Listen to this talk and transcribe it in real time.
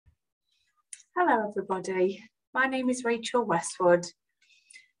Hello everybody, my name is Rachel Westwood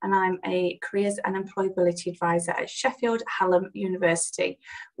and I'm a Careers and Employability Advisor at Sheffield Hallam University,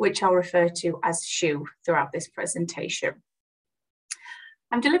 which I'll refer to as SHU throughout this presentation.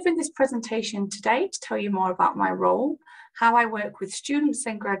 I'm delivering this presentation today to tell you more about my role, how I work with students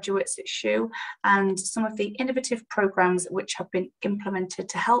and graduates at SHU, and some of the innovative programmes which have been implemented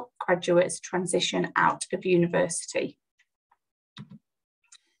to help graduates transition out of university.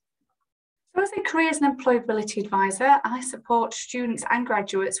 So as a Careers and Employability Advisor, I support students and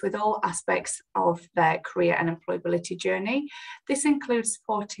graduates with all aspects of their career and employability journey. This includes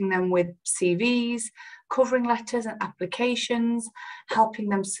supporting them with CVs, covering letters and applications, helping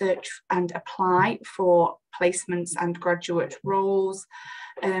them search and apply for placements and graduate roles,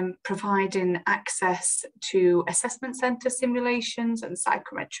 providing access to assessment centre simulations and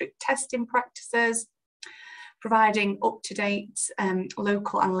psychometric testing practices, providing up-to-date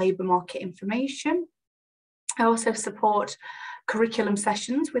local and labour market information. I also support curriculum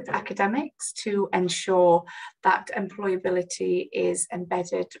sessions with academics to ensure that employability is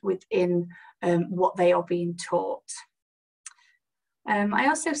embedded within what they are being taught. I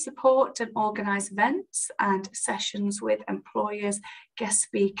also support and organise events and sessions with employers, guest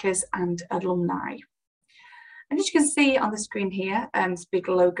speakers and alumni. And as you can see on the screen here, this big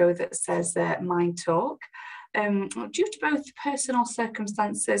logo that says Mind Talk. Due to both personal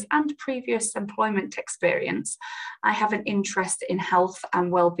circumstances and previous employment experience, I have an interest in health and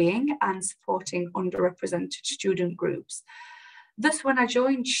well-being and supporting underrepresented student groups. Thus, when I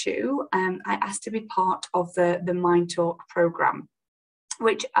joined SHU, I asked to be part of the Mind Talk programme,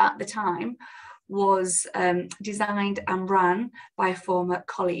 which at the time was designed and ran by a former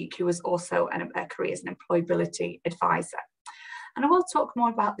colleague who was also a careers and employability advisor. And I will talk more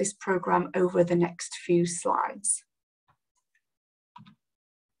about this programme over the next few slides.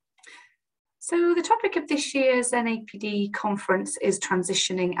 So the topic of this year's NAPD conference is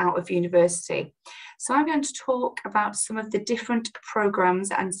transitioning out of university. So I'm going to talk about some of the different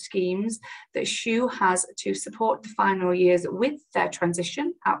programmes and schemes that SHU has to support the final years with their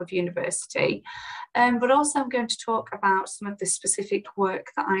transition out of university. But also I'm going to talk about some of the specific work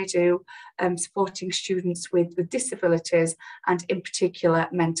that I do supporting students with disabilities and in particular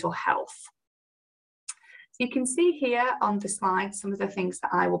mental health. You can see here on the slide some of the things that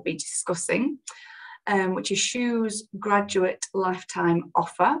I will be discussing, which is SHU's graduate lifetime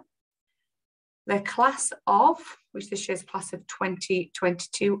offer, the class of, which this year's class of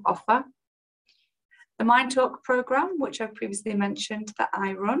 2022 offer, the Mind Talk programme, which I've previously mentioned that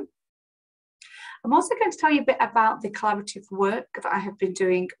I run. I'm also going to tell you a bit about the collaborative work that I have been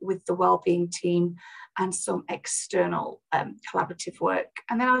doing with the wellbeing team and some external collaborative work.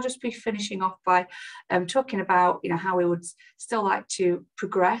 And then I'll just be finishing off by talking about how we would still like to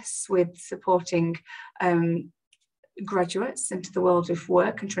progress with supporting graduates into the world of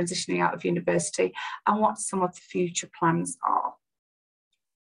work and transitioning out of university and what some of the future plans are.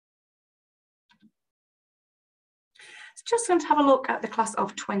 Just going to have a look at the class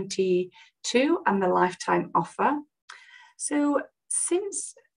of 22 and the lifetime offer. So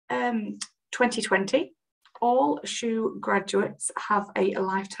since 2020, all SHU graduates have a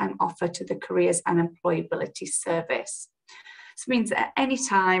lifetime offer to the Careers and Employability Service. This means that at any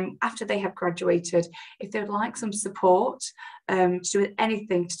time after they have graduated, if they would like some support to do with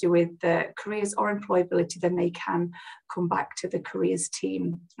anything to do with the careers or employability, then they can come back to the careers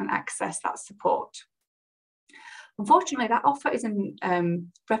team and access that support. Unfortunately, that offer isn't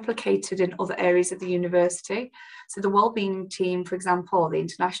replicated in other areas of the university. So the wellbeing team, for example, the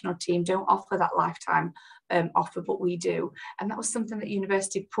international team don't offer that lifetime offer, but we do. And that was something that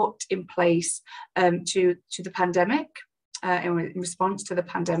university put in place to the pandemic, in response to the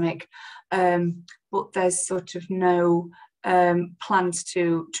pandemic. But there's sort of no plans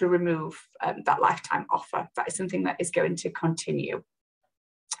to remove that lifetime offer. That is something that is going to continue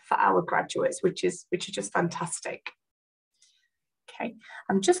for our graduates, which is just fantastic. Okay,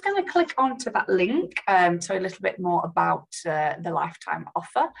 I'm just going to click onto that link so a little bit more about the lifetime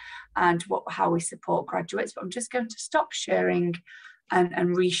offer and how we support graduates. But I'm just going to stop sharing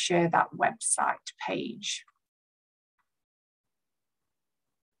and reshare that website page.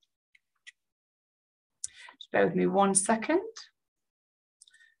 Just bear with me 1 second.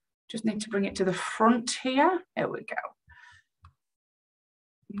 Just need to bring it to the front here. There we go.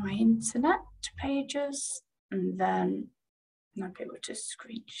 My internet pages, and then I'll be able to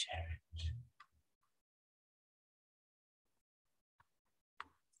screen share it.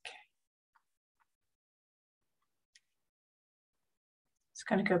 Okay. It's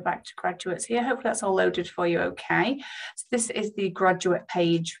going to go back to graduates here. Hopefully that's all loaded for you okay. So this is the graduate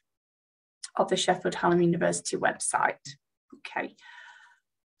page of the Sheffield Hallam University website. Okay.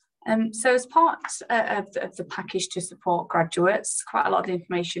 So as part of the package to support graduates, quite a lot of the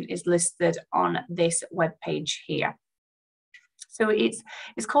information is listed on this webpage here. So it's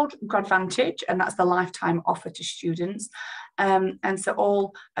called GradVantage, and that's the lifetime offer to students. And so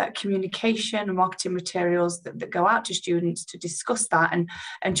all communication and marketing materials that go out to students to discuss that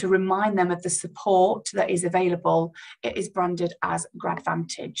and to remind them of the support that is available, it is branded as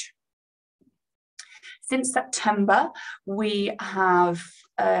GradVantage. Since September, we have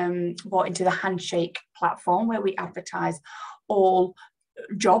bought into the Handshake platform, where we advertise all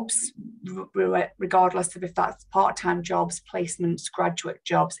jobs, regardless of if that's part-time jobs, placements, graduate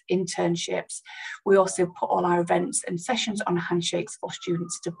jobs, internships. We also put all our events and sessions on Handshakes for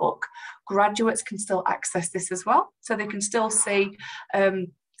students to book. Graduates can still access this as well, so they can still see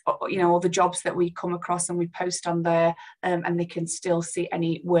all the jobs that we come across and we post on there, and they can still see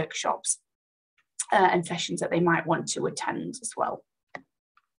any workshops and sessions that they might want to attend as well.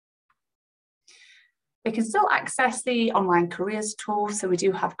 They can still access the online careers tool. So we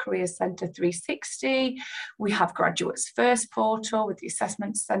do have Careers Centre 360. We have Graduates First portal with the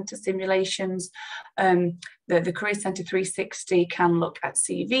assessment centre simulations. The Careers Centre 360 can look at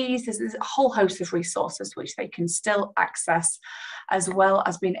CVs. There's a whole host of resources which they can still access, as well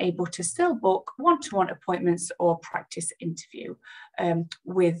as being able to still book one-to-one appointments or practice interview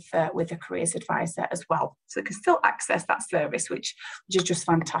with a careers advisor as well. So they can still access that service, which is just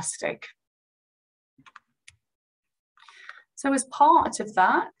fantastic. So as part of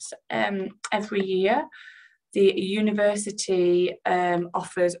that, every year, the university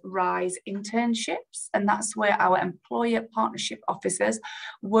offers RISE internships, and that's where our employer partnership officers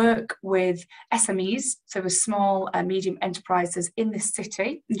work with SMEs, so with small and medium enterprises in the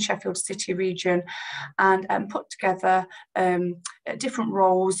city, in Sheffield City region, and put together different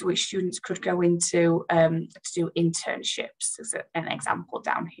roles which students could go into to do internships. There's an example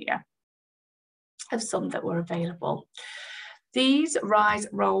down here of some that were available. These RISE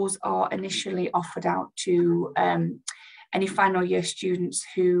roles are initially offered out to any final year students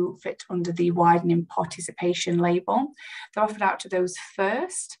who fit under the widening participation label. They're offered out to those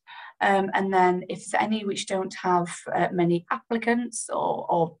first, and then if there's any which don't have many applicants,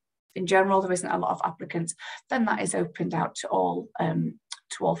 or in general there isn't a lot of applicants, then that is opened out to all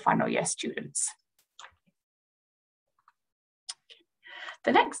final year students.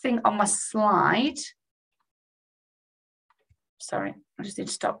 The next thing on my slide, sorry, I just need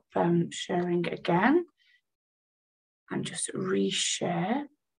to stop sharing again and just reshare.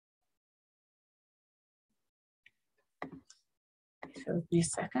 So give me a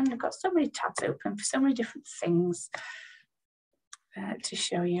second. I've got so many tabs open for so many different things to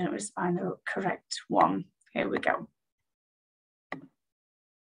show you. Let me just find the correct one. Here we go.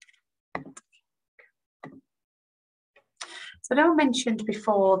 So I mentioned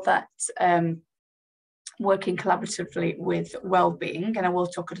before that working collaboratively with wellbeing, and I will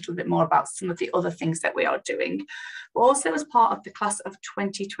talk a little bit more about some of the other things that we are doing. But also as part of the class of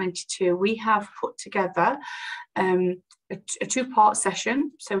 2022, we have put together a two-part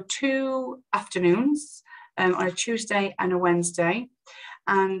session, so 2 afternoons on a Tuesday and a Wednesday.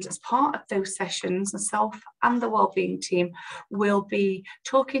 And as part of those sessions, myself and the wellbeing team will be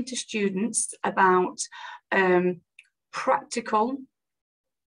talking to students about practical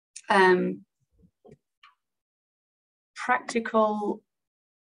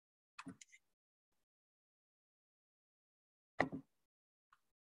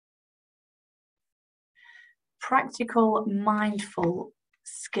mindful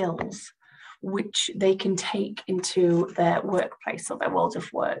skills which they can take into their workplace or their world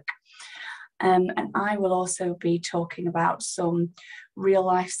of work. And I will also be talking about some real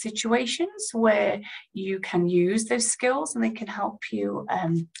life situations where you can use those skills and they can help you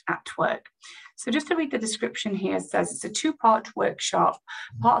at work. So just to read the description here, it says it's a 2-part workshop,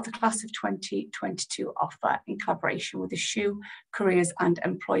 part of the class of 2022 offer in collaboration with the SHU Careers and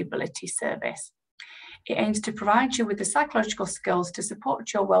Employability Service. It aims to provide you with the psychological skills to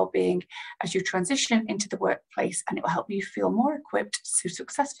support your well-being as you transition into the workplace, and it will help you feel more equipped to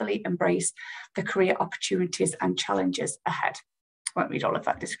successfully embrace the career opportunities and challenges ahead. I won't read all of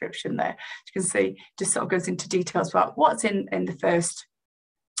that description there. As you can see, just sort of goes into details about what's in the first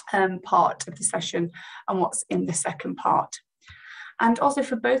part of the session and what's in the second part. And also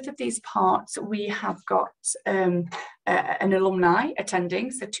for both of these parts, we have got an alumni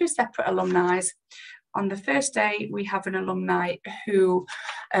attending, so 2 separate alumni. On the first day, we have an alumni who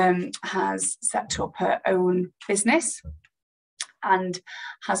has set up her own business and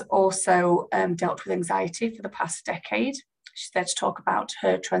has also dealt with anxiety for the past decade. She's there to talk about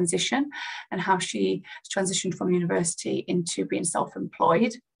her transition and how she transitioned from university into being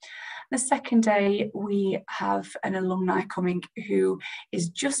self-employed. The second day, we have an alumni coming who is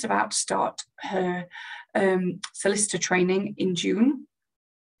just about to start her solicitor training in June.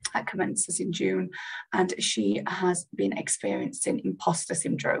 That commences in June, and she has been experiencing imposter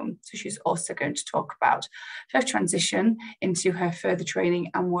syndrome. So she's also going to talk about her transition into her further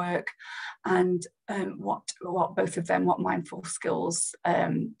training and work, and what both of them, what mindful skills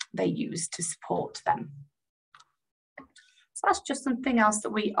they use to support them. So that's just something else that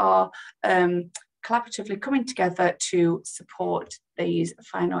we are collaboratively coming together to support these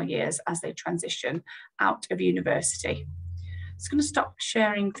final years as they transition out of university. I'm just going to stop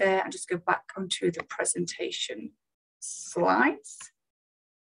sharing there and just go back onto the presentation slides.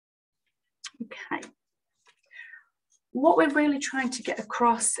 Okay. What we're really trying to get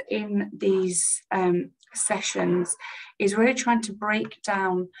across in these sessions is really trying to break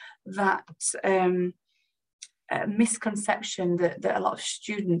down that misconception that a lot of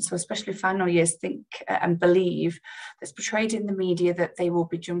students, especially final years, think and believe that's portrayed in the media, that they will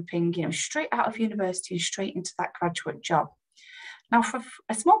be jumping, straight out of university straight into that graduate job. Now, for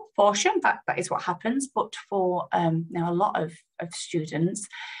a small portion, that is what happens, but for a lot of students,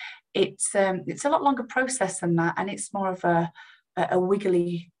 it's a lot longer process than that, and it's more of a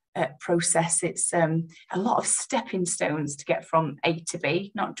wiggly process. It's a lot of stepping stones to get from A to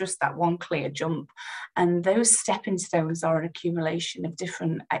B, not just that one clear jump. And those stepping stones are an accumulation of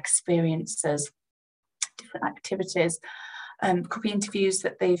different experiences, different activities. Could be interviews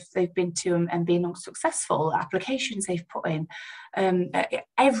that they've been to and been unsuccessful, applications they've put in,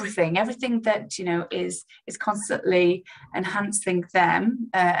 everything that is constantly enhancing them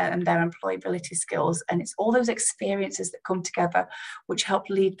and their employability skills. And it's all those experiences that come together which help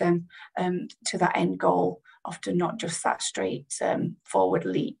lead them to that end goal, often not just that straight forward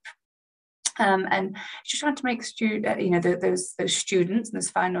leap. And just trying to make those students in those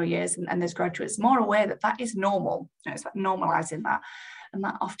final years and those graduates more aware that is normal. It's about normalizing that, and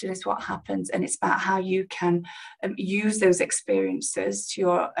that often is what happens. And it's about how you can use those experiences to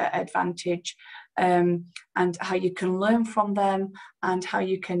your advantage, and how you can learn from them, and how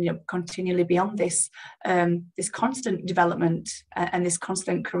you can continually be on this constant development and this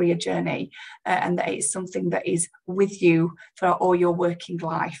constant career journey, and that it's something that is with you for all your working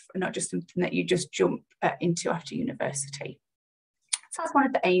life, and not just something that you just jump into after university. So that's one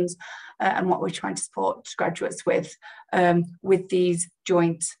of the aims and what we're trying to support graduates with these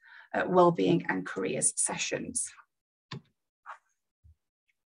joint wellbeing and careers sessions.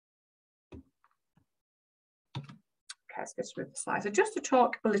 Okay, let's go through the slides. So just to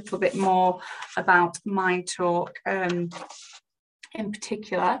talk a little bit more about Mind Talk in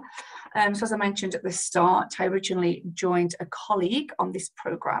particular. So as I mentioned at the start, I originally joined a colleague on this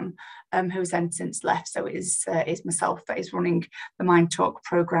programme who's then since left. So it is myself that is running the Mind Talk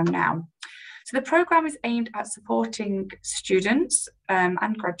programme now. So the programme is aimed at supporting students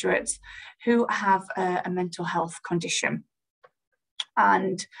and graduates who have a mental health condition.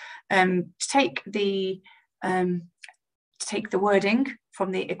 And to take the wording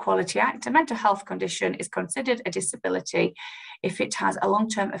from the Equality Act, a mental health condition is considered a disability if it has a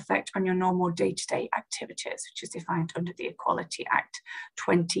long-term effect on your normal day-to-day activities, which is defined under the Equality Act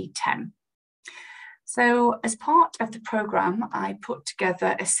 2010. So as part of the programme, I put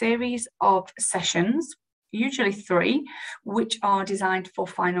together a series of sessions, usually 3, which are designed for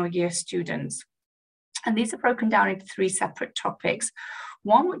final year students. And these are broken down into 3 separate topics.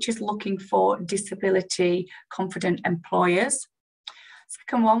 One, which is looking for disability confident employers.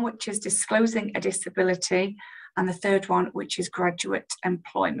 Second one, which is disclosing a disability. And the third one, which is graduate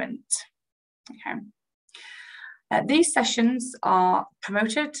employment. Okay. These sessions are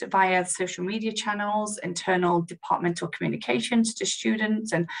promoted via social media channels, internal departmental communications to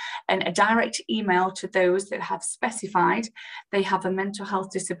students, and a direct email to those that have specified they have a mental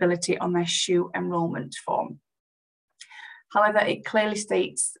health disability on their SHU enrolment form. However, it clearly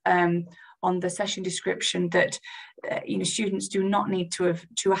states on the session description that students do not need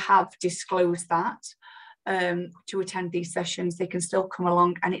to have disclosed that to attend these sessions. They can still come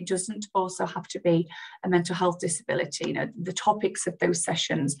along, and it doesn't also have to be a mental health disability. The topics of those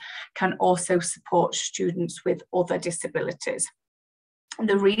sessions can also support students with other disabilities. And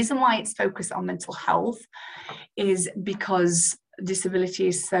the reason why it's focused on mental health is because disability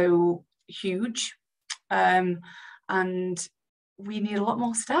is so huge, and we need a lot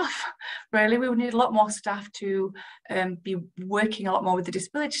more staff. Really, we would need a lot more staff to be working a lot more with the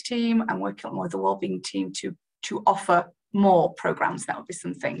disability team and working a lot more with the wellbeing team to offer more programs. That would be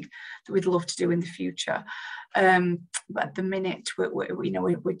something that we'd love to do in the future. But at the minute,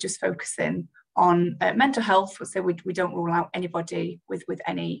 we're just focusing on mental health. So we don't rule out anybody with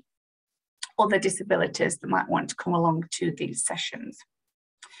any other disabilities that might want to come along to these sessions.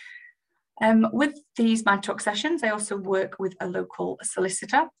 With these Mind Talk sessions, I also work with a local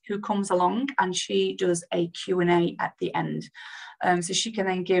solicitor who comes along, and she does a Q&A at the end. So she can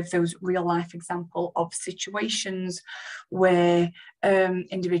then give those real life example of situations where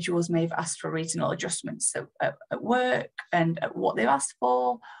individuals may have asked for reasonable adjustments at work, and what they've asked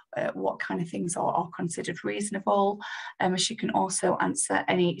for, what kind of things are considered reasonable. She can also answer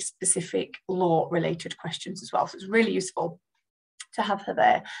any specific law related questions as well. So it's really useful to have her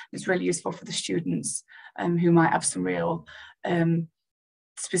there. It's really useful for the students who might have some real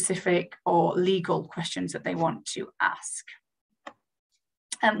specific or legal questions that they want to ask.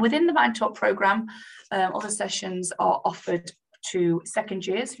 Within the Mind Talk programme, other sessions are offered to second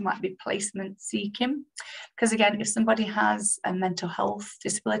years who might be placement seeking. Because again, if somebody has a mental health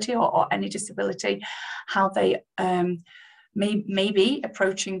disability or any disability, how they may be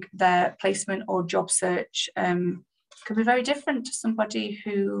approaching their placement or job search could be very different to somebody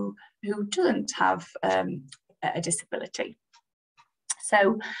who doesn't have a disability.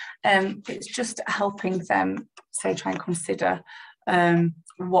 So it's just helping them, say, try and consider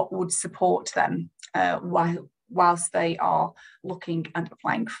what would support them whilst they are looking and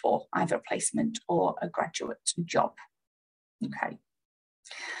applying for either a placement or a graduate job. Okay.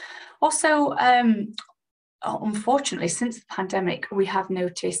 Also, unfortunately, since the pandemic, we have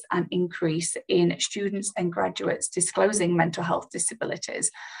noticed an increase in students and graduates disclosing mental health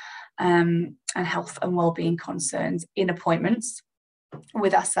disabilities and health and wellbeing concerns in appointments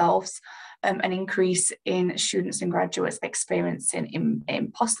with ourselves, an increase in students and graduates experiencing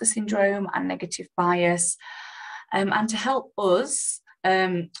imposter syndrome and negative bias. And to help us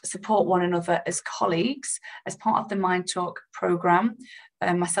support one another as colleagues, as part of the Mind Talk programme,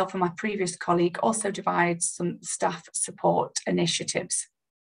 myself and my previous colleague also devised some staff support initiatives.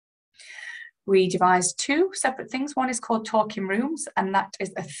 We devised two separate things. One is called Talking Rooms, and that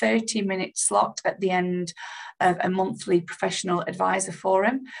is a 30-minute slot at the end of a monthly professional advisor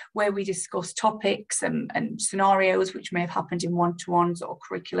forum where we discuss topics and scenarios which may have happened in one-to-ones or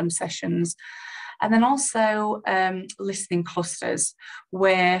curriculum sessions. And then also listening clusters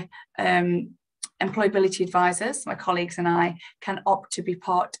where employability advisors, my colleagues and I, can opt to be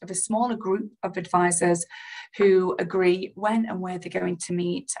part of a smaller group of advisors who agree when and where they're going to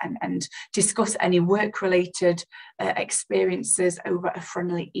meet and discuss any work-related experiences over a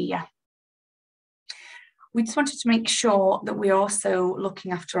friendly ear. We just wanted to make sure that we're also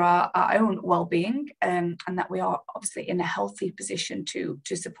looking after our own well-being and that we are obviously in a healthy position to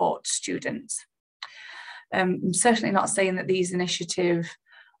support students. I'm certainly not saying that these initiatives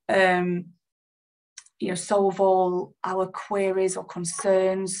solve all our queries or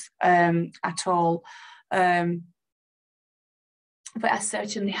concerns at all, but has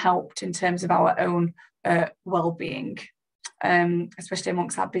certainly helped in terms of our own well-being, especially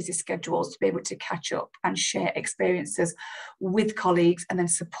amongst our busy schedules, to be able to catch up and share experiences with colleagues and then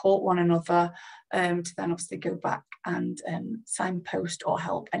support one another to then obviously go back and signpost or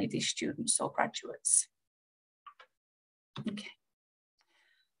help any of these students or graduates. Okay.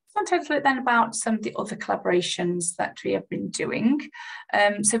 So I'll talk a little then about some of the other collaborations that we have been doing.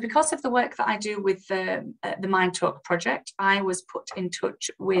 So because of the work that I do with the Mind Talk project, I was put in touch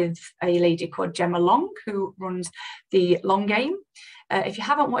with a lady called Gemma Long, who runs the Long Game. If you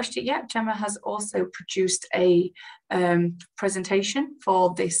haven't watched it yet, Gemma has also produced a presentation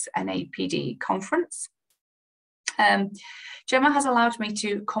for this NAPD conference. Gemma has allowed me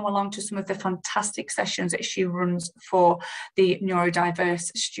to come along to some of the fantastic sessions that she runs for the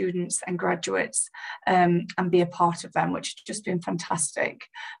neurodiverse students and graduates and be a part of them, which has just been fantastic.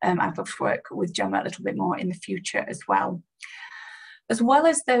 I'd love to work with Gemma a little bit more in the future as well. As well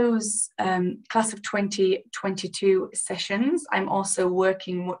as those class of 2022 sessions, I'm also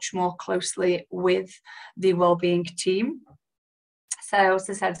working much more closely with the wellbeing team. So as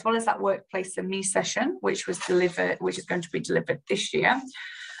I said, as well as that Workplace and Me session, which is going to be delivered this year,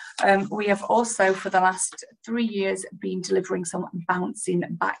 we have also for the last 3 years been delivering some bouncing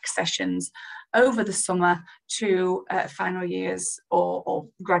back sessions over the summer to final years or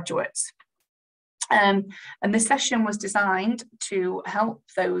graduates. And this session was designed to help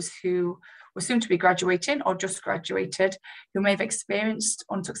those who were soon to be graduating or just graduated, who may have experienced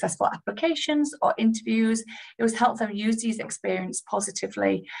unsuccessful applications or interviews. It was help them use these experiences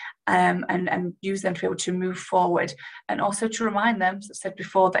positively and use them to be able to move forward, and also to remind them, as I said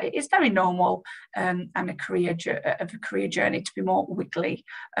before, that it is very normal and a career journey to be more wiggly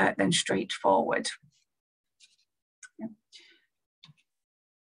than straightforward.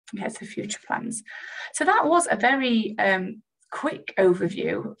 Okay, so future plans. So that was a very quick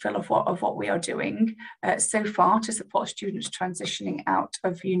overview, Phil, of what we are doing so far to support students transitioning out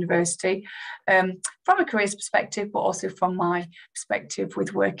of university, from a careers perspective, but also from my perspective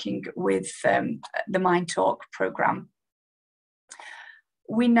with working with the Mind Talk programme.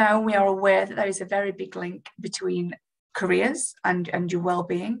 We are aware that there is a very big link between careers and your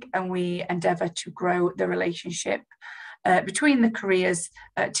well-being, and we endeavour to grow the relationship between the careers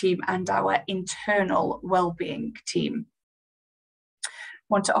team and our internal well-being team.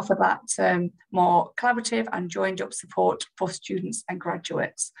 Want to offer that more collaborative and joined up support for students and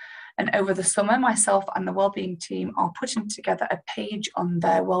graduates. And over the summer, myself and the wellbeing team are putting together a page on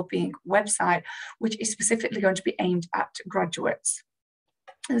their wellbeing website, which is specifically going to be aimed at graduates.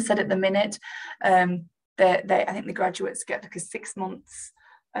 As I said, at the minute, I think the graduates get like a 6 months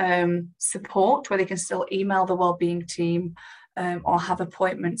support where they can still email the wellbeing team or have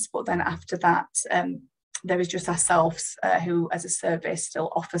appointments, but then after that there is just ourselves who as a service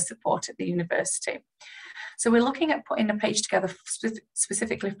still offer support at the university. So we're looking at putting a page together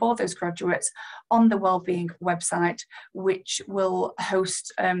specifically for those graduates on the wellbeing website, which will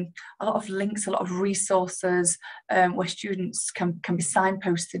host a lot of links, a lot of resources where students can be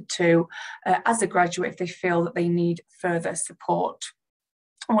signposted to as a graduate if they feel that they need further support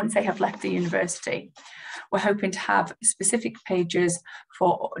once they have left the university. We're hoping to have specific pages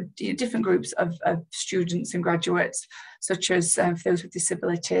for different groups of students and graduates, such as for those with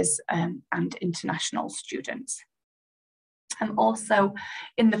disabilities and international students. I'm also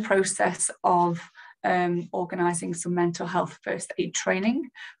in the process of organising some mental health first aid training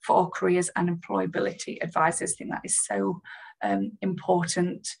for careers and employability advisors. I think that is so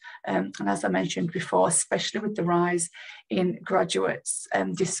important, and as I mentioned before, especially with the rise in graduates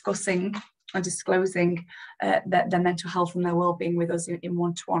discussing and disclosing their mental health and their wellbeing with us in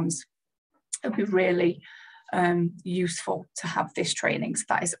one-to-ones. It would be really useful to have this training, so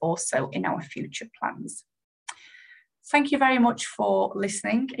that is also in our future plans. Thank you very much for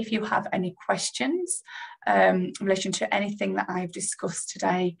listening. If you have any questions in relation to anything that I've discussed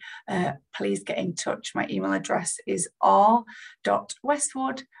today, please get in touch. My email address is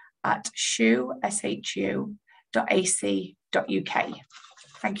r.westwood@shu.ac.uk.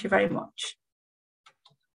 Thank you very much.